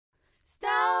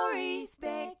Story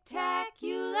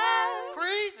Spectacular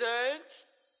presents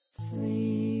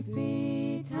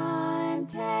Sleepy Time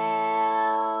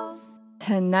Tales.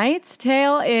 Tonight's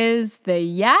tale is The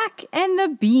Yak and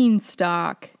the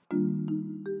Beanstalk.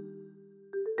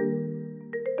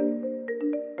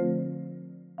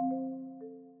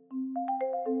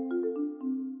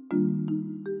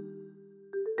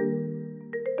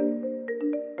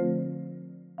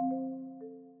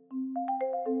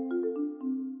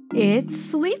 It's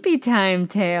Sleepy Time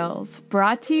Tales,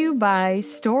 brought to you by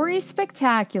Story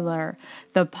Spectacular,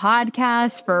 the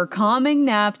podcast for calming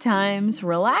nap times,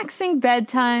 relaxing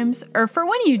bedtimes, or for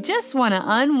when you just want to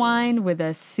unwind with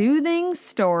a soothing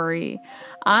story.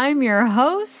 I'm your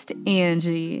host,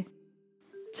 Angie.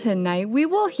 Tonight we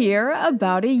will hear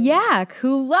about a yak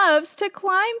who loves to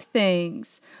climb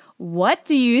things. What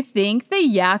do you think the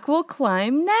yak will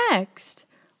climb next?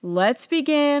 Let's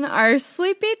begin our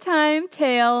Sleepy Time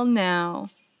tale now.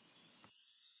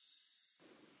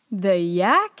 The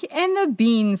Yak and the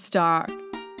Beanstalk.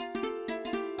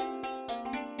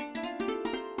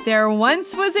 There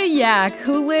once was a yak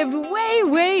who lived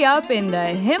way up in the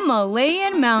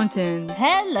Himalayan mountains.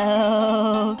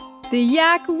 Hello. The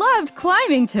yak loved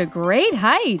climbing to great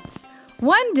heights.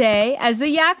 One day, as the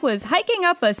yak was hiking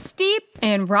up a steep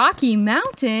and rocky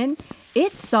mountain,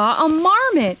 it saw a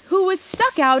marmot who was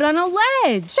stuck out on a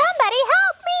ledge. Somebody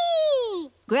help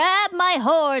me! Grab my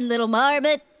horn, little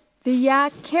marmot. The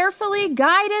yak carefully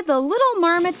guided the little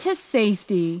marmot to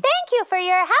safety. Thank you for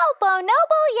your help, oh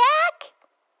noble yak!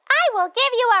 I will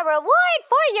give you a reward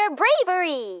for your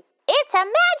bravery. It's a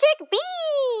magic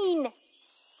bean!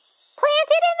 Plant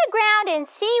it in the ground and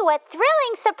see what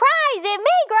thrilling surprise it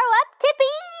may grow up to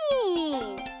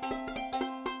be!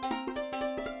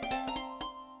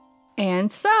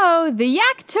 And so, the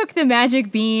yak took the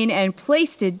magic bean and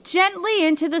placed it gently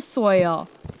into the soil.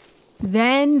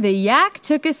 Then the yak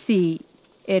took a seat.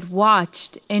 It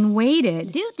watched and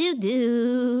waited.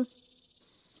 Do.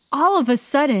 All of a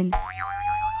sudden,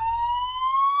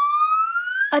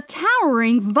 a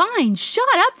towering vine shot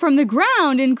up from the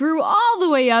ground and grew all the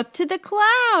way up to the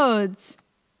clouds.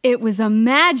 It was a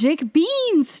magic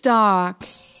beanstalk.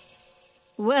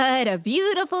 What a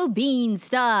beautiful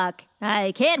beanstalk.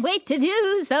 I can't wait to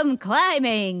do some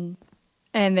climbing.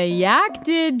 And the yak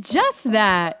did just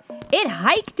that. It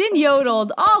hiked and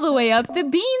yodeled all the way up the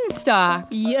beanstalk.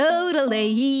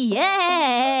 Yodelay-yak.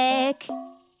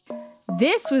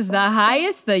 This was the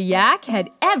highest the yak had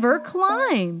ever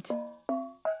climbed.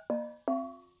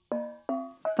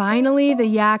 Finally, the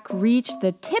yak reached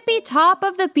the tippy top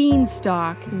of the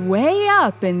beanstalk, way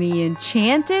up in the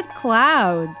enchanted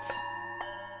clouds.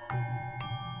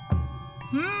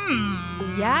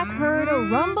 The yak heard a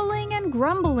rumbling and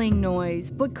grumbling noise,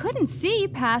 but couldn't see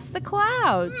past the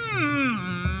clouds.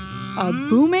 A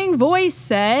booming voice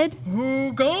said,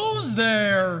 Who goes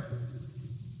there?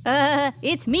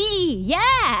 It's me,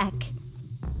 Yak.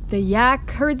 The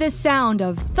yak heard the sound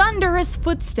of thunderous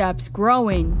footsteps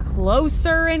growing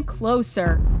closer and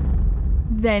closer.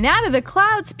 Then out of the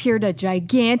clouds peered a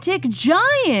gigantic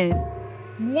giant.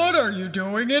 What are you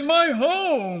doing in my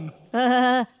home?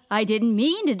 I didn't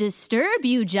mean to disturb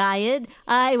you, giant.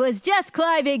 I was just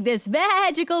climbing this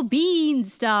magical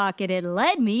beanstalk and it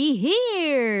led me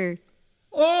here.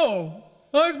 Oh,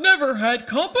 I've never had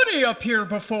company up here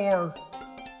before.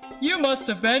 You must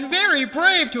have been very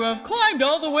brave to have climbed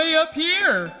all the way up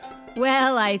here.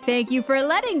 Well, I thank you for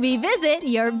letting me visit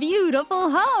your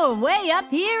beautiful home way up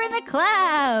here in the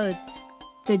clouds.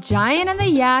 The giant and the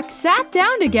yak sat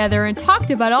down together and talked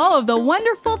about all of the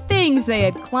wonderful things they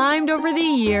had climbed over the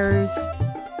years.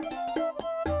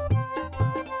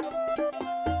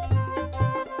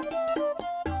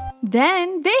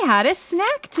 Then they had a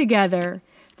snack together.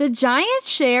 The giant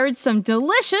shared some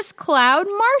delicious cloud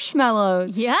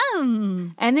marshmallows.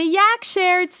 Yum! And the yak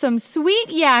shared some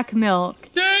sweet yak milk.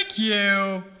 Thank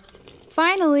you.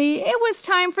 Finally, it was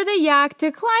time for the yak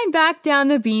to climb back down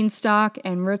the beanstalk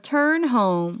and return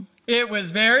home. It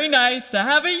was very nice to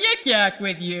have a yik-yak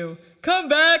with you. Come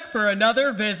back for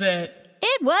another visit.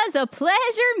 It was a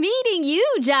pleasure meeting you,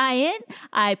 giant.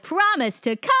 I promise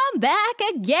to come back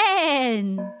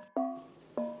again.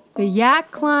 The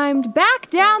yak climbed back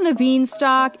down the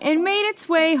beanstalk and made its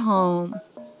way home.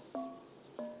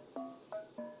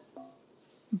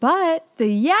 But the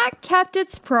yak kept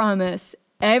its promise.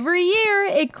 Every year,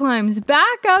 it climbs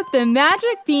back up the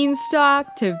magic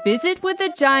beanstalk to visit with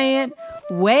the giant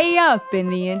way up in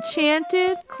the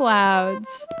enchanted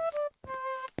clouds.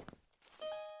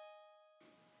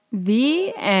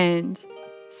 The end.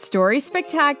 Story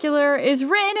Spectacular is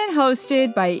written and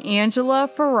hosted by Angela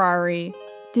Ferrari.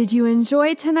 Did you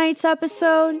enjoy tonight's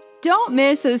episode? Don't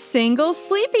miss a single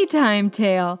Sleepy Time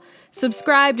tale.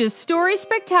 Subscribe to Story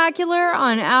Spectacular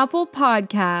on Apple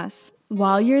Podcasts.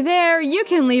 While you're there, you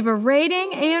can leave a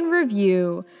rating and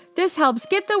review. This helps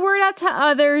get the word out to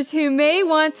others who may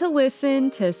want to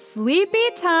listen to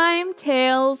Sleepy Time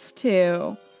tales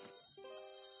too.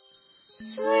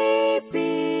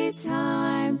 Sleepy Time.